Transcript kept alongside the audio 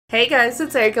Hey guys,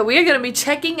 it's Erika. We are going to be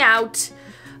checking out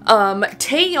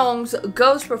TAEYONG's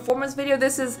Ghost performance video.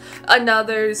 This is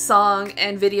another song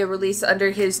and video released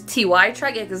under his TY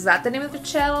track. Is that the name of the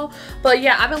channel? But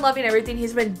yeah, I've been loving everything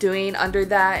he's been doing under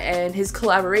that and his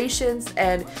collaborations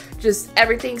and just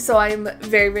everything. So I'm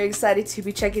very, very excited to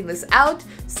be checking this out.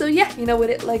 So yeah, you know what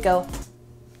it let go.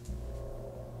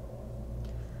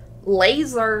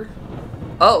 Laser.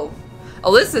 Oh,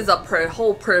 this is a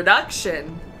whole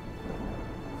production.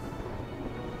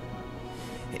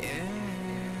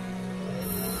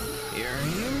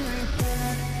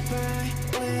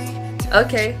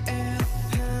 Okay.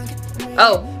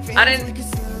 Oh, I didn't.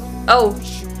 Oh.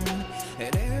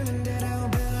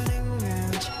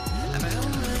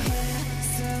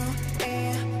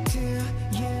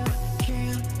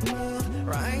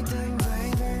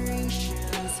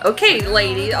 Okay,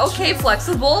 lady. Okay,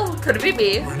 flexible. Could it be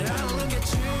me?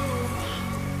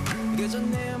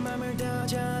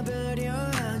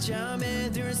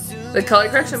 The color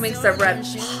correction makes that red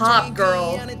pop,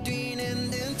 girl.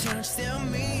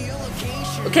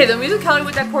 Okay, the musicality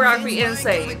with that choreography is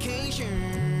insane.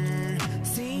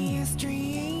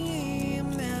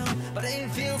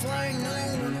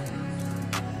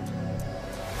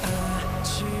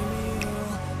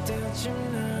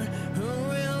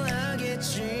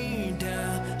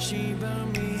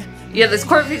 Yeah, this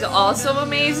choreography is also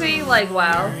amazing. Like,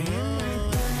 wow.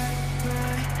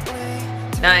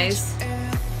 Nice.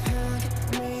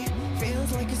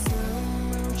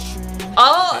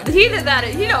 Oh, he did that.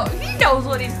 He knows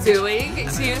what he's doing.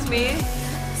 Excuse me.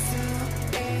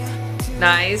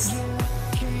 Nice.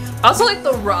 I also like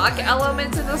the rock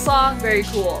elements in the song. Very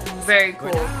cool. Very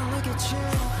cool.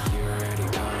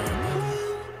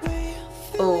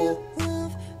 Oh.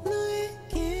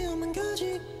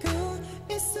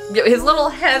 His little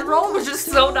head roll was just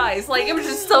so nice. Like, it was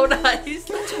just so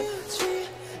nice.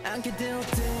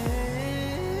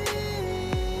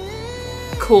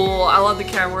 Cool. I love the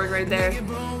camera work right there.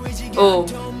 Oh.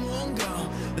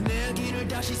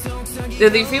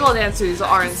 The female dancers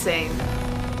are insane.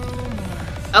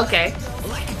 Okay.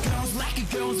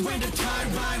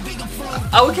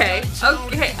 Okay.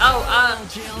 Okay. Oh,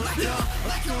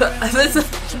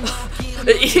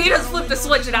 he just flipped the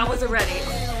switch and I wasn't ready.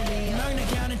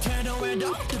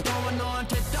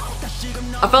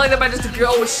 I felt like that might just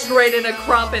go straight into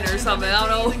crumping or something. I don't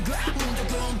know.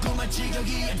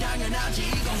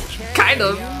 Kind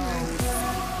of.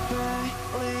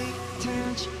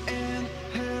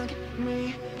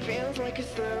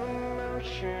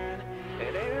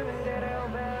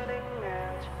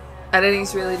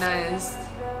 Editing's really nice.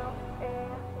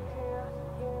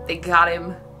 They got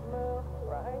him.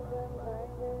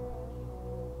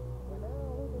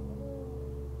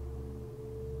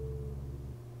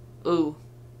 Ooh.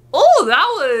 Oh, that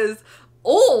was...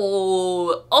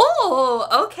 Oh,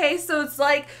 okay, so it's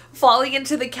like falling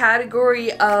into the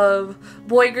category of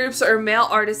boy groups or male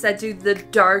artists that do the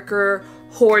darker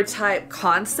horror type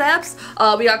concepts.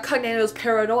 We got Cognito's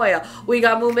Paranoia, we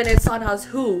got Movement and Sunhouse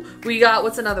Who, we got,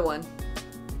 what's another one?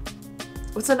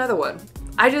 What's another one?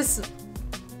 I just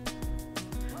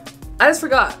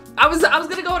forgot. I was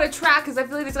gonna go on a track because I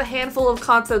feel like there's a handful of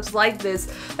concepts like this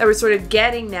that we're sort of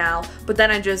getting now, but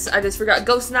then I just forgot.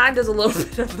 Ghost 9 does a little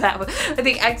bit of that. I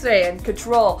think X-Ray and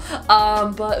Control.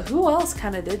 But who else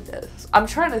kind of did this? I'm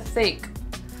trying to think.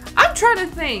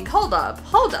 Hold up.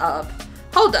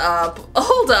 I'm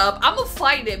gonna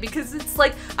find it because it's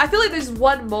like, I feel like there's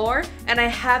one more and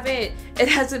it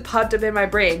hasn't popped up in my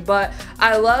brain, but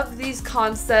I love these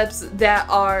concepts that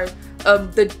are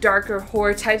the darker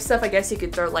horror type stuff. I guess you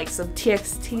could throw like some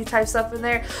TXT type stuff in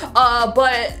there.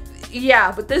 But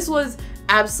yeah, but this was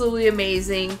absolutely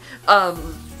amazing.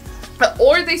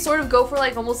 Or they sort of go for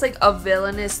like almost like a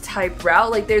villainous type route.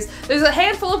 Like there's a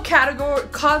handful of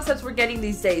concepts we're getting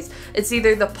these days. It's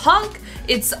either the punk,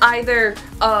 it's either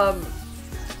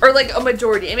or like a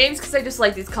majority. And maybe it's because I just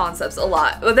like these concepts a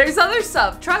lot. But there's other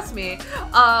stuff, trust me.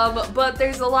 But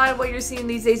there's a lot of what you're seeing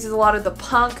these days is a lot of the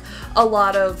punk, a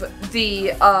lot of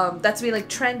the that's being like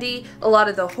trendy, a lot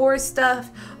of the horror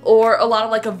stuff, or a lot of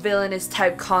like a villainous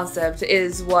type concept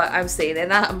is what I'm saying,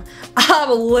 and I'm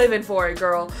living for it,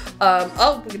 girl.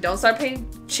 Oh, don't start paying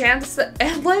Chance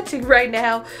and Lynching right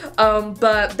now.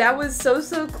 But that was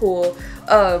so cool.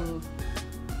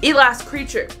 Elast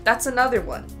Creature, that's another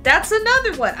one.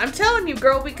 I'm telling you,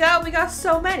 girl, we got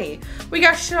so many.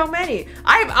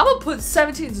 I'm gonna put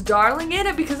 17's Darling in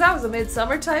it because that was a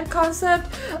midsummer type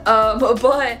concept.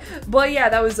 But yeah,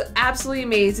 that was absolutely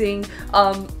amazing.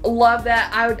 Love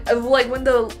that. I would like when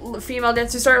the female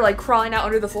dancers started like crawling out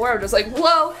under the floor. I was just like,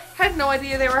 whoa, Had no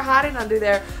idea they were hiding under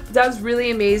there. But that was really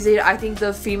amazing. I think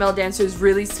the female dancers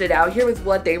really stood out here with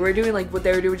what they were doing. Like what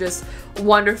they were doing just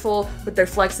wonderful with their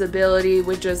flexibility,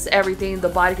 with just everything. The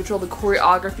body control, the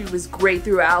choreography was great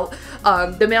throughout.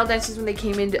 The male dancers, when they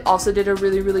came in, also did a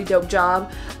really dope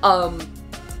job.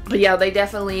 But yeah, they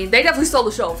definitely stole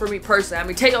the show for me personally. I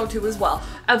mean, TAEYONG too as well,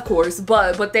 of course,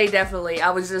 but they definitely, I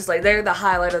was just like, they're the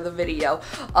highlight of the video.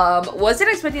 Wasn't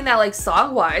expecting that, like,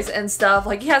 song-wise and stuff.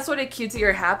 Like, yeah, sort of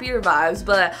cutesier, happier vibes,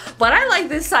 but I like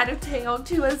this side of TAEYONG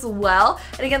too as well.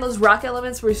 And again, those rock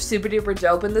elements were super duper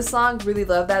dope in the song. Really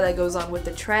love that. That goes on with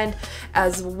the trend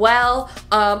as well.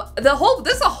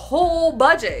 This is a whole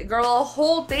budget, girl. A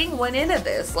whole thing went into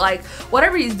this. Like,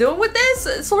 whatever he's doing with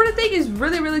this sort of thing is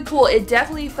really cool. It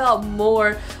definitely felt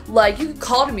more like, you could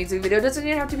call it a music video. It doesn't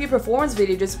even have to be a performance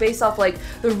video, just based off like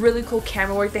the really cool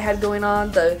camera work they had going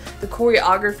on, the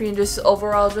choreography, and just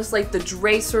overall just like the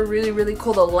drapes were really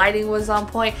cool. The lighting was on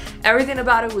point. Everything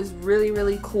about it was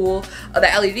really cool. The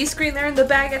LED screen there in the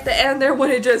back at the end there,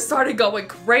 when it just started going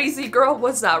crazy, girl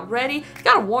was not ready. You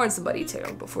gotta warn somebody too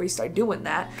before you start doing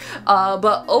that.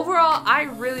 But overall, I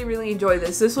really enjoyed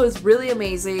this. This was really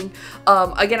amazing.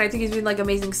 Again, I think he's doing like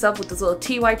amazing stuff with this little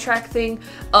TY track thing.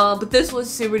 But this was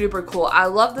super duper cool. I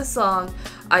love the song.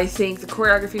 I think the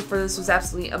choreography for this was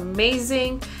absolutely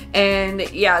amazing, and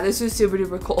yeah, this was super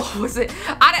duper cool. Was it?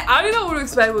 I don't know what to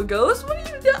expect with Ghost. What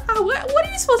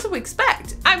are you supposed to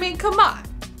expect? I mean, come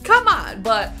on,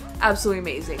 but absolutely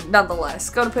amazing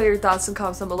nonetheless. Go and put your thoughts and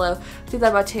comments down below. Do that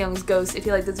about TAEYONG's Ghost. If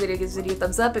you like this video, give this video a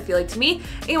thumbs up. If you liked me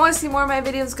and you want to see more of my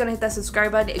videos, go and hit that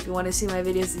subscribe button. If you want to see my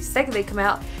videos the second they come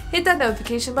out, hit that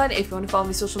notification button. If you want to follow me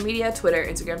on social media, Twitter,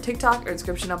 Instagram, TikTok, or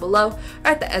description down below,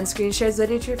 or at the end screen, share this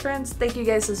video to your friends. Thank you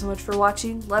guys so much for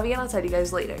watching. Love you, and I'll talk to you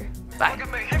guys later. Bye.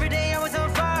 Every day I was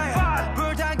on fire.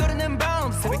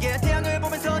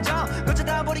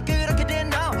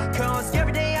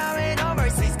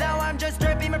 Now I'm just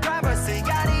stripping my privacy.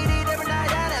 Got it every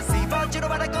night and I see, but you know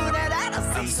what I could at.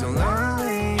 I see so long.